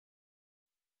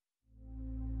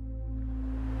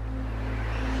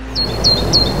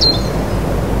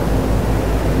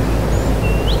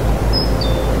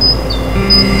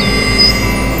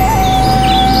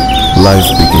Life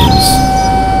begins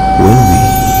when we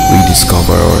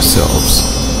rediscover ourselves.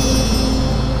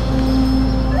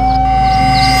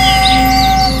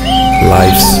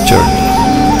 Life's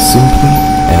journey, simply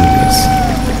endless.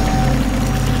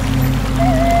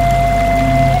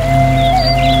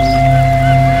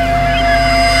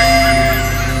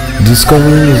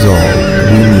 Discovering is all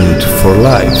we need for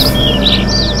life.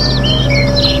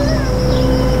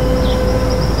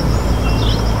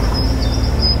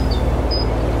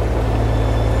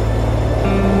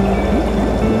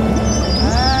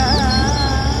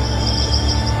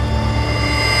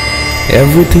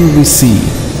 Everything we see,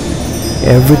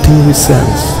 everything we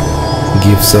sense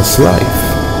gives us life.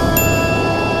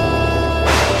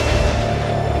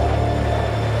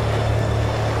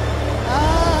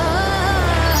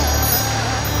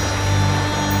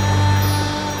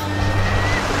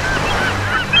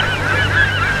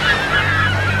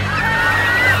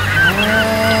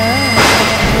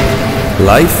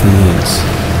 Life means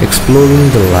exploring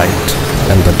the light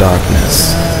and the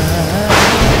darkness.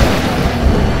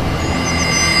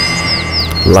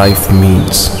 Life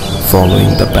means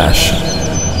following the passion.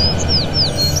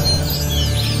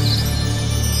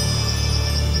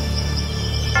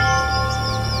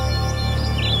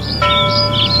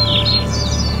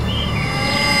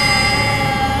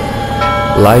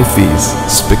 Life is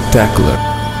spectacular.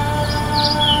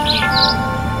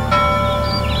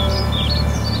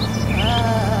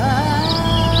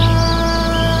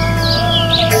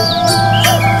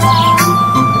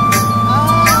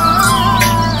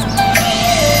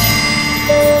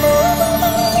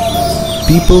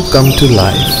 People come to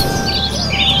life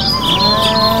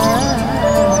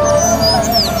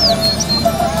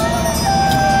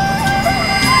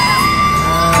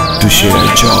to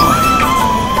share joy,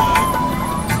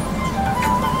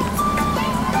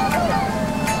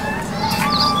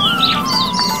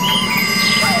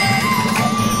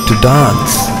 to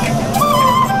dance,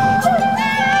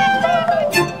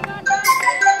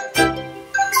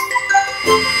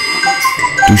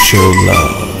 to show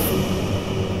love.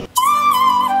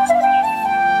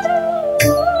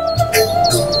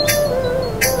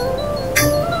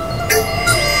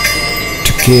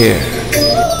 Care,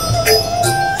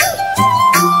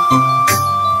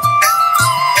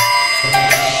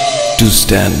 to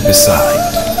stand beside.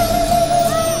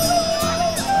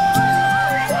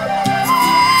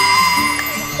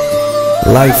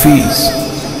 Life is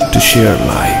to share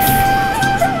life.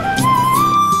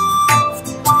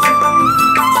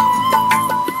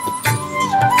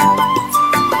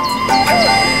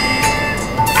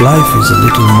 Life is a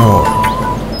little more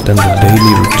than the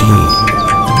daily routine.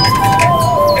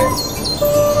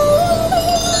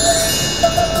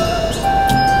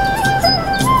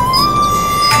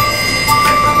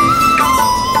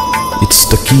 It's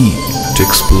the key to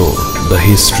explore the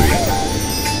history.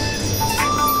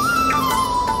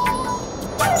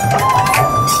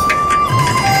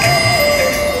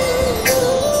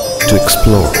 To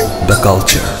explore the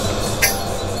culture.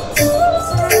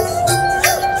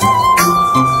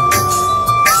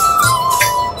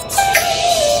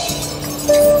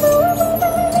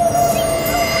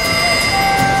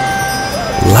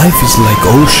 Life is like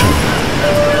ocean.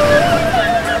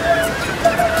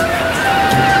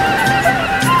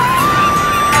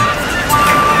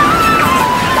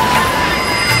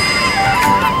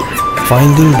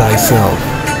 Finding thyself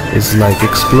is like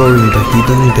exploring the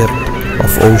hidden depth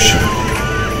of ocean.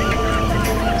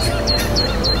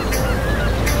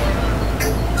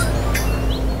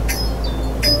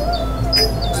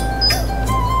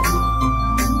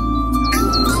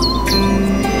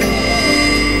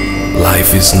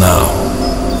 Life is now.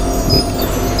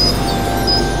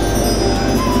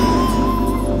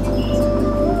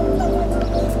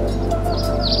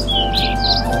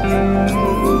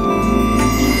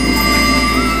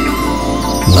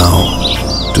 Now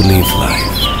to live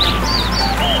life.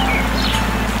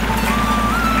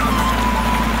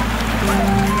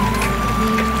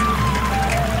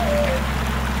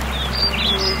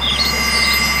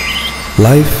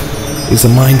 Life is a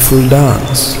mindful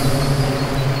dance.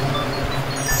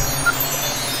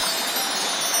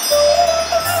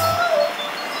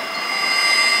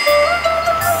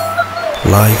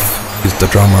 Life is the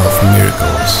drummer of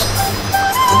miracles.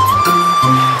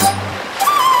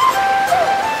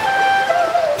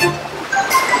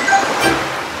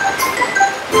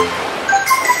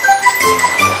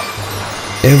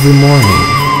 Every morning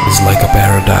is like a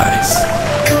paradise.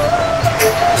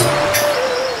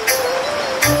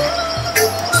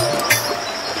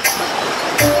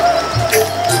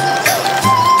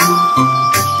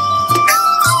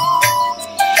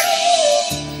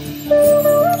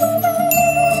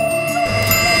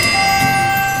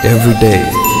 Every day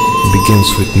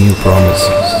begins with new promises.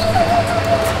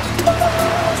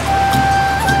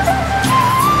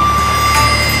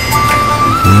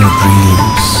 New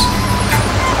dreams.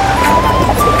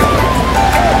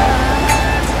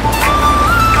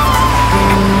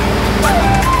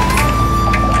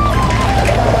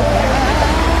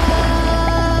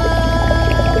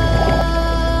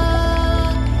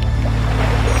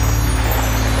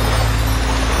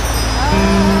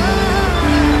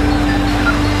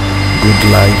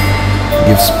 Good life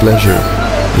gives pleasure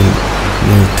in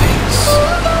new things.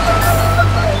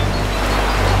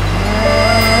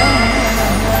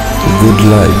 Good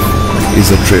life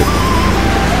is a trip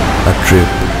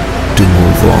to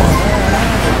move on.